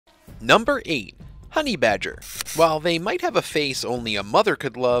Number 8. Honey Badger. While they might have a face only a mother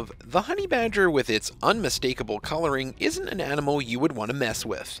could love, the honey badger with its unmistakable coloring isn't an animal you would want to mess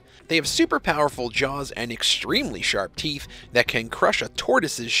with. They have super powerful jaws and extremely sharp teeth that can crush a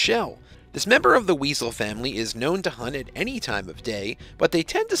tortoise's shell. This member of the weasel family is known to hunt at any time of day, but they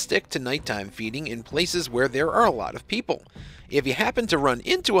tend to stick to nighttime feeding in places where there are a lot of people. If you happen to run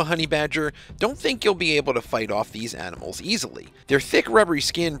into a honey badger, don't think you'll be able to fight off these animals easily. Their thick rubbery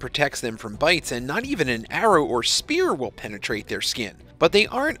skin protects them from bites, and not even an arrow or spear will penetrate their skin. But they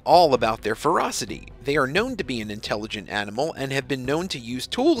aren't all about their ferocity. They are known to be an intelligent animal and have been known to use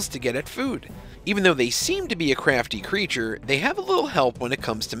tools to get at food. Even though they seem to be a crafty creature, they have a little help when it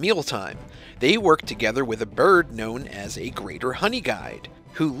comes to mealtime. They work together with a bird known as a greater honey guide,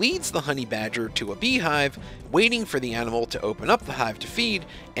 who leads the honey badger to a beehive, waiting for the animal to open up the hive to feed,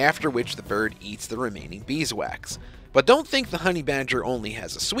 after which the bird eats the remaining beeswax. But don't think the honey badger only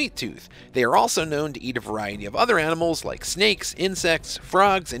has a sweet tooth. They are also known to eat a variety of other animals like snakes, insects,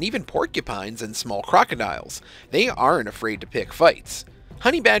 frogs, and even porcupines and small crocodiles. They aren't afraid to pick fights.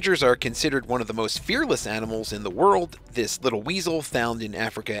 Honey badgers are considered one of the most fearless animals in the world. This little weasel found in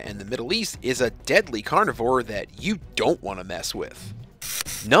Africa and the Middle East is a deadly carnivore that you don't want to mess with.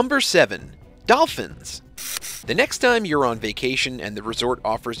 Number 7. Dolphins. The next time you're on vacation and the resort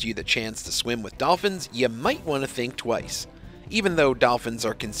offers you the chance to swim with dolphins, you might want to think twice. Even though dolphins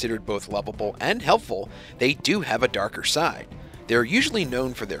are considered both lovable and helpful, they do have a darker side. They're usually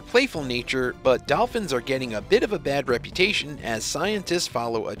known for their playful nature, but dolphins are getting a bit of a bad reputation as scientists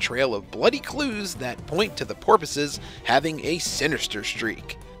follow a trail of bloody clues that point to the porpoises having a sinister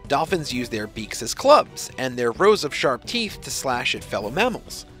streak. Dolphins use their beaks as clubs, and their rows of sharp teeth to slash at fellow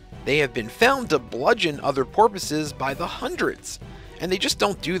mammals. They have been found to bludgeon other porpoises by the hundreds. And they just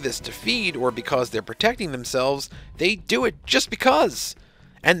don't do this to feed or because they're protecting themselves, they do it just because.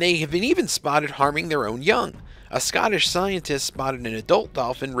 And they have been even spotted harming their own young. A Scottish scientist spotted an adult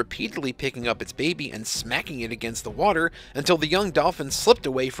dolphin repeatedly picking up its baby and smacking it against the water until the young dolphin slipped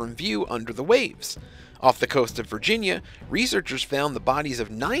away from view under the waves. Off the coast of Virginia, researchers found the bodies of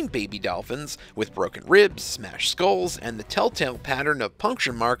 9 baby dolphins with broken ribs, smashed skulls, and the telltale pattern of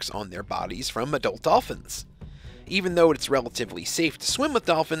puncture marks on their bodies from adult dolphins. Even though it's relatively safe to swim with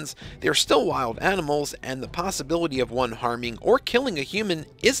dolphins, they're still wild animals, and the possibility of one harming or killing a human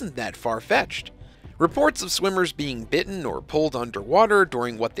isn't that far-fetched. Reports of swimmers being bitten or pulled underwater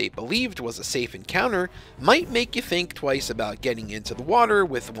during what they believed was a safe encounter might make you think twice about getting into the water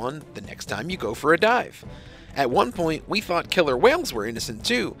with one the next time you go for a dive. At one point, we thought killer whales were innocent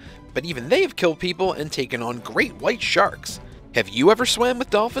too, but even they have killed people and taken on great white sharks. Have you ever swam with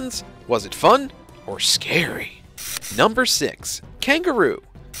dolphins? Was it fun or scary? Number 6. Kangaroo.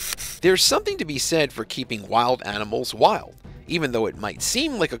 There's something to be said for keeping wild animals wild. Even though it might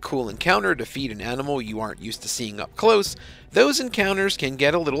seem like a cool encounter to feed an animal you aren't used to seeing up close, those encounters can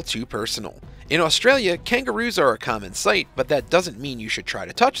get a little too personal. In Australia, kangaroos are a common sight, but that doesn't mean you should try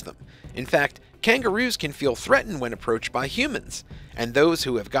to touch them. In fact, kangaroos can feel threatened when approached by humans, and those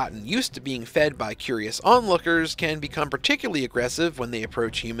who have gotten used to being fed by curious onlookers can become particularly aggressive when they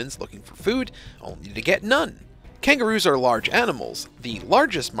approach humans looking for food, only to get none. Kangaroos are large animals, the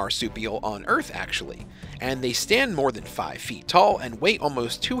largest marsupial on Earth actually, and they stand more than 5 feet tall and weigh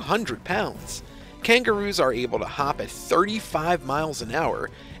almost 200 pounds. Kangaroos are able to hop at 35 miles an hour,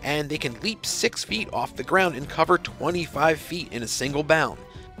 and they can leap 6 feet off the ground and cover 25 feet in a single bound.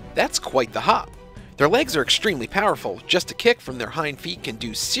 That's quite the hop. Their legs are extremely powerful. Just a kick from their hind feet can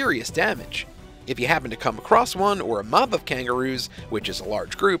do serious damage. If you happen to come across one or a mob of kangaroos, which is a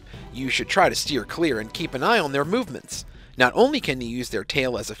large group, you should try to steer clear and keep an eye on their movements. Not only can they use their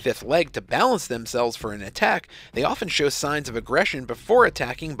tail as a fifth leg to balance themselves for an attack, they often show signs of aggression before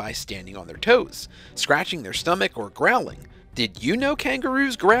attacking by standing on their toes, scratching their stomach, or growling. Did you know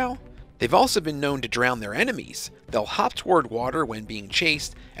kangaroos growl? They've also been known to drown their enemies. They'll hop toward water when being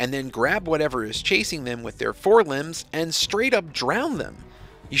chased, and then grab whatever is chasing them with their forelimbs and straight up drown them.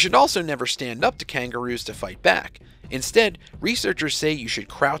 You should also never stand up to kangaroos to fight back. Instead, researchers say you should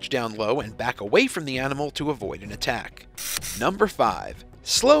crouch down low and back away from the animal to avoid an attack. Number 5.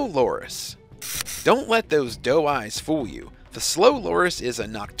 Slow loris. Don't let those doe eyes fool you. The slow loris is a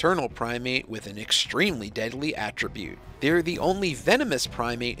nocturnal primate with an extremely deadly attribute. They're the only venomous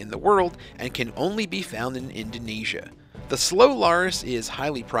primate in the world and can only be found in Indonesia. The slow loris is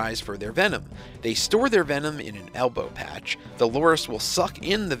highly prized for their venom. They store their venom in an elbow patch. The loris will suck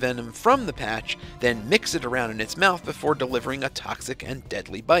in the venom from the patch, then mix it around in its mouth before delivering a toxic and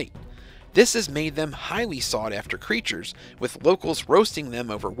deadly bite. This has made them highly sought-after creatures, with locals roasting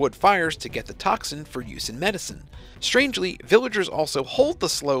them over wood fires to get the toxin for use in medicine. Strangely, villagers also hold the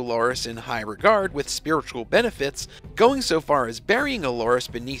slow loris in high regard with spiritual benefits, going so far as burying a loris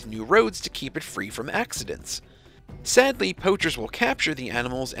beneath new roads to keep it free from accidents. Sadly, poachers will capture the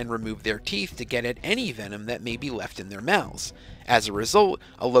animals and remove their teeth to get at any venom that may be left in their mouths. As a result,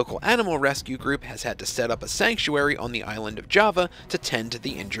 a local animal rescue group has had to set up a sanctuary on the island of Java to tend to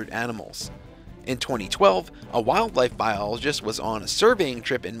the injured animals. In 2012, a wildlife biologist was on a surveying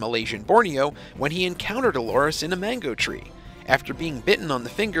trip in Malaysian Borneo when he encountered a loris in a mango tree. After being bitten on the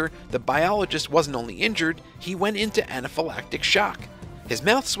finger, the biologist wasn't only injured, he went into anaphylactic shock. His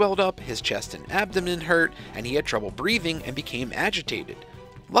mouth swelled up, his chest and abdomen hurt, and he had trouble breathing and became agitated.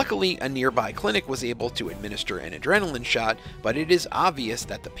 Luckily, a nearby clinic was able to administer an adrenaline shot, but it is obvious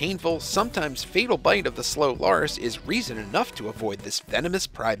that the painful, sometimes fatal bite of the slow loris is reason enough to avoid this venomous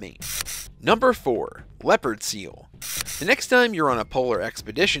primate. Number 4. Leopard Seal. The next time you're on a polar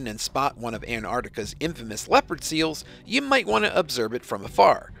expedition and spot one of Antarctica's infamous leopard seals, you might want to observe it from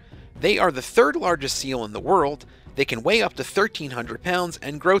afar. They are the third largest seal in the world. They can weigh up to 1,300 pounds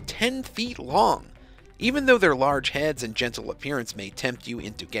and grow 10 feet long. Even though their large heads and gentle appearance may tempt you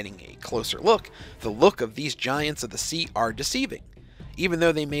into getting a closer look, the look of these giants of the sea are deceiving. Even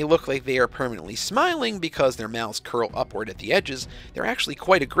though they may look like they are permanently smiling because their mouths curl upward at the edges, they're actually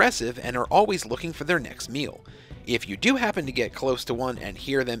quite aggressive and are always looking for their next meal. If you do happen to get close to one and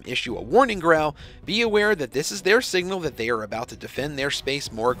hear them issue a warning growl, be aware that this is their signal that they are about to defend their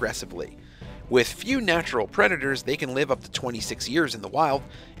space more aggressively. With few natural predators, they can live up to 26 years in the wild,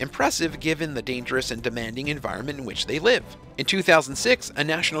 impressive given the dangerous and demanding environment in which they live. In 2006, a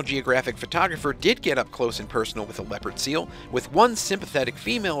National Geographic photographer did get up close and personal with a leopard seal, with one sympathetic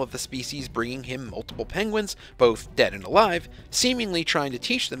female of the species bringing him multiple penguins, both dead and alive, seemingly trying to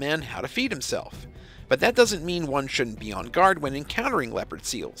teach the man how to feed himself. But that doesn't mean one shouldn't be on guard when encountering leopard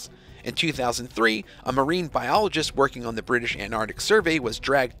seals. In 2003, a marine biologist working on the British Antarctic Survey was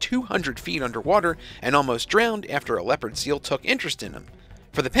dragged 200 feet underwater and almost drowned after a leopard seal took interest in him.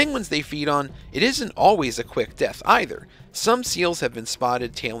 For the penguins they feed on, it isn't always a quick death either. Some seals have been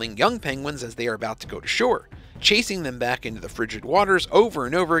spotted tailing young penguins as they are about to go to shore, chasing them back into the frigid waters over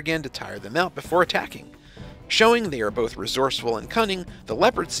and over again to tire them out before attacking. Showing they are both resourceful and cunning, the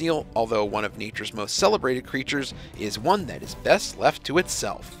leopard seal, although one of nature's most celebrated creatures, is one that is best left to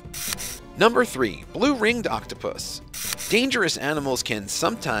itself. Number 3. Blue-ringed octopus. Dangerous animals can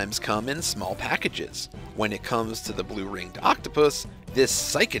sometimes come in small packages. When it comes to the blue-ringed octopus, this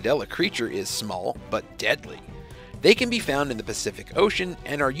psychedelic creature is small but deadly. They can be found in the Pacific Ocean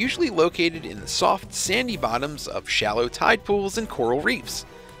and are usually located in the soft, sandy bottoms of shallow tide pools and coral reefs.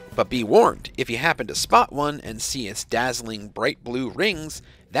 But be warned, if you happen to spot one and see its dazzling bright blue rings,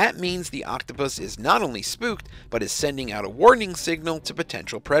 that means the octopus is not only spooked, but is sending out a warning signal to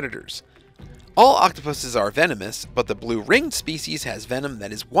potential predators. All octopuses are venomous, but the blue-ringed species has venom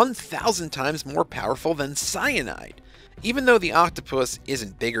that is 1,000 times more powerful than cyanide. Even though the octopus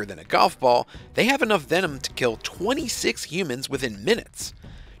isn't bigger than a golf ball, they have enough venom to kill 26 humans within minutes.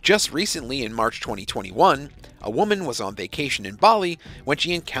 Just recently, in March 2021, a woman was on vacation in Bali when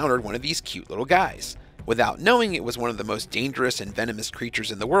she encountered one of these cute little guys. Without knowing it was one of the most dangerous and venomous creatures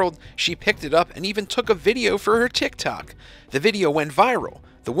in the world, she picked it up and even took a video for her TikTok. The video went viral.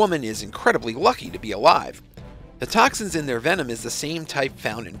 The woman is incredibly lucky to be alive. The toxins in their venom is the same type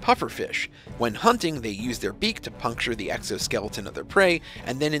found in pufferfish. When hunting, they use their beak to puncture the exoskeleton of their prey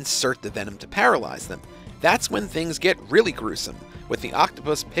and then insert the venom to paralyze them. That's when things get really gruesome, with the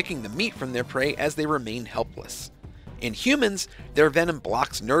octopus picking the meat from their prey as they remain helpless. In humans, their venom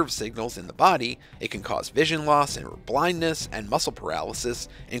blocks nerve signals in the body. It can cause vision loss and blindness and muscle paralysis,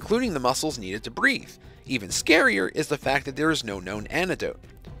 including the muscles needed to breathe. Even scarier is the fact that there is no known antidote.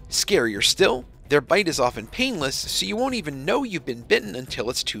 Scarier still, their bite is often painless, so you won't even know you've been bitten until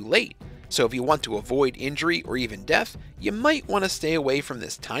it's too late. So if you want to avoid injury or even death, you might want to stay away from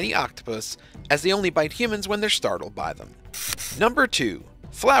this tiny octopus, as they only bite humans when they're startled by them. Number 2.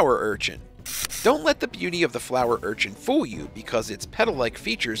 Flower urchin. Don't let the beauty of the flower urchin fool you, because its petal-like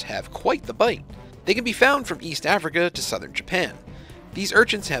features have quite the bite. They can be found from East Africa to southern Japan. These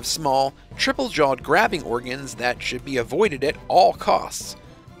urchins have small, triple-jawed grabbing organs that should be avoided at all costs.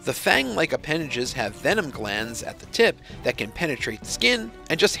 The fang-like appendages have venom glands at the tip that can penetrate the skin,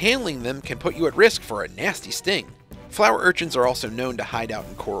 and just handling them can put you at risk for a nasty sting. Flower urchins are also known to hide out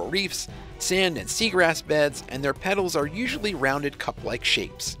in coral reefs, sand and seagrass beds, and their petals are usually rounded cup-like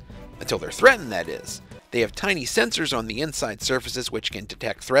shapes. Until they're threatened, that is. They have tiny sensors on the inside surfaces which can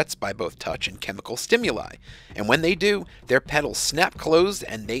detect threats by both touch and chemical stimuli, and when they do, their petals snap closed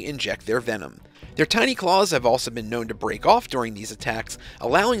and they inject their venom. Their tiny claws have also been known to break off during these attacks,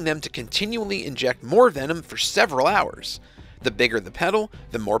 allowing them to continually inject more venom for several hours. The bigger the petal,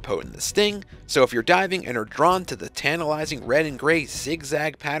 the more potent the sting, so if you're diving and are drawn to the tantalizing red and gray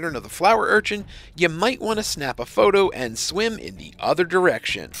zigzag pattern of the flower urchin, you might want to snap a photo and swim in the other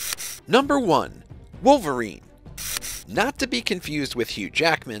direction. Number 1. Wolverine. Not to be confused with Hugh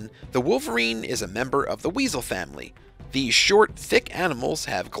Jackman, the wolverine is a member of the weasel family. These short, thick animals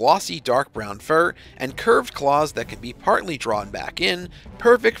have glossy dark brown fur and curved claws that can be partly drawn back in,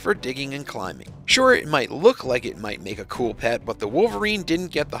 perfect for digging and climbing. Sure, it might look like it might make a cool pet, but the wolverine didn't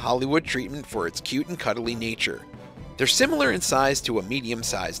get the Hollywood treatment for its cute and cuddly nature. They're similar in size to a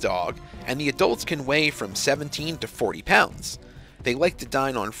medium-sized dog, and the adults can weigh from 17 to 40 pounds. They like to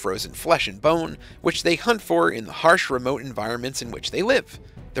dine on frozen flesh and bone, which they hunt for in the harsh remote environments in which they live.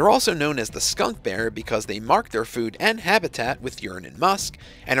 They're also known as the skunk bear because they mark their food and habitat with urine and musk,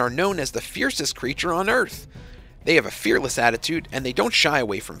 and are known as the fiercest creature on Earth. They have a fearless attitude, and they don't shy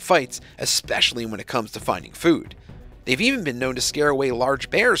away from fights, especially when it comes to finding food. They've even been known to scare away large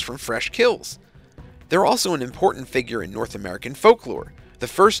bears from fresh kills. They're also an important figure in North American folklore, the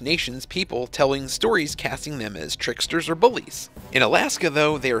First Nations people telling stories casting them as tricksters or bullies. In Alaska,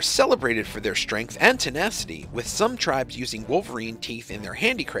 though, they are celebrated for their strength and tenacity, with some tribes using wolverine teeth in their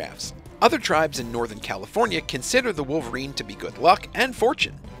handicrafts. Other tribes in Northern California consider the wolverine to be good luck and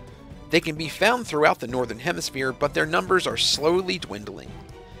fortune. They can be found throughout the Northern Hemisphere, but their numbers are slowly dwindling.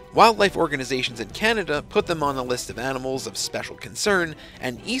 Wildlife organizations in Canada put them on a list of animals of special concern,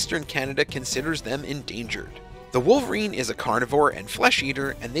 and Eastern Canada considers them endangered. The wolverine is a carnivore and flesh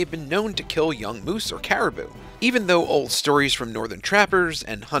eater, and they've been known to kill young moose or caribou. Even though old stories from northern trappers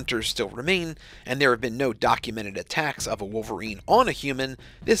and hunters still remain, and there have been no documented attacks of a wolverine on a human,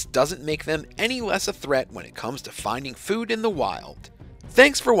 this doesn't make them any less a threat when it comes to finding food in the wild.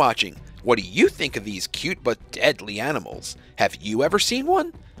 Thanks for watching. What do you think of these cute but deadly animals? Have you ever seen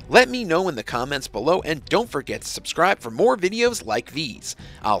one? Let me know in the comments below, and don't forget to subscribe for more videos like these.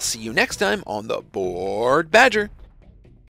 I'll see you next time on the Bored Badger.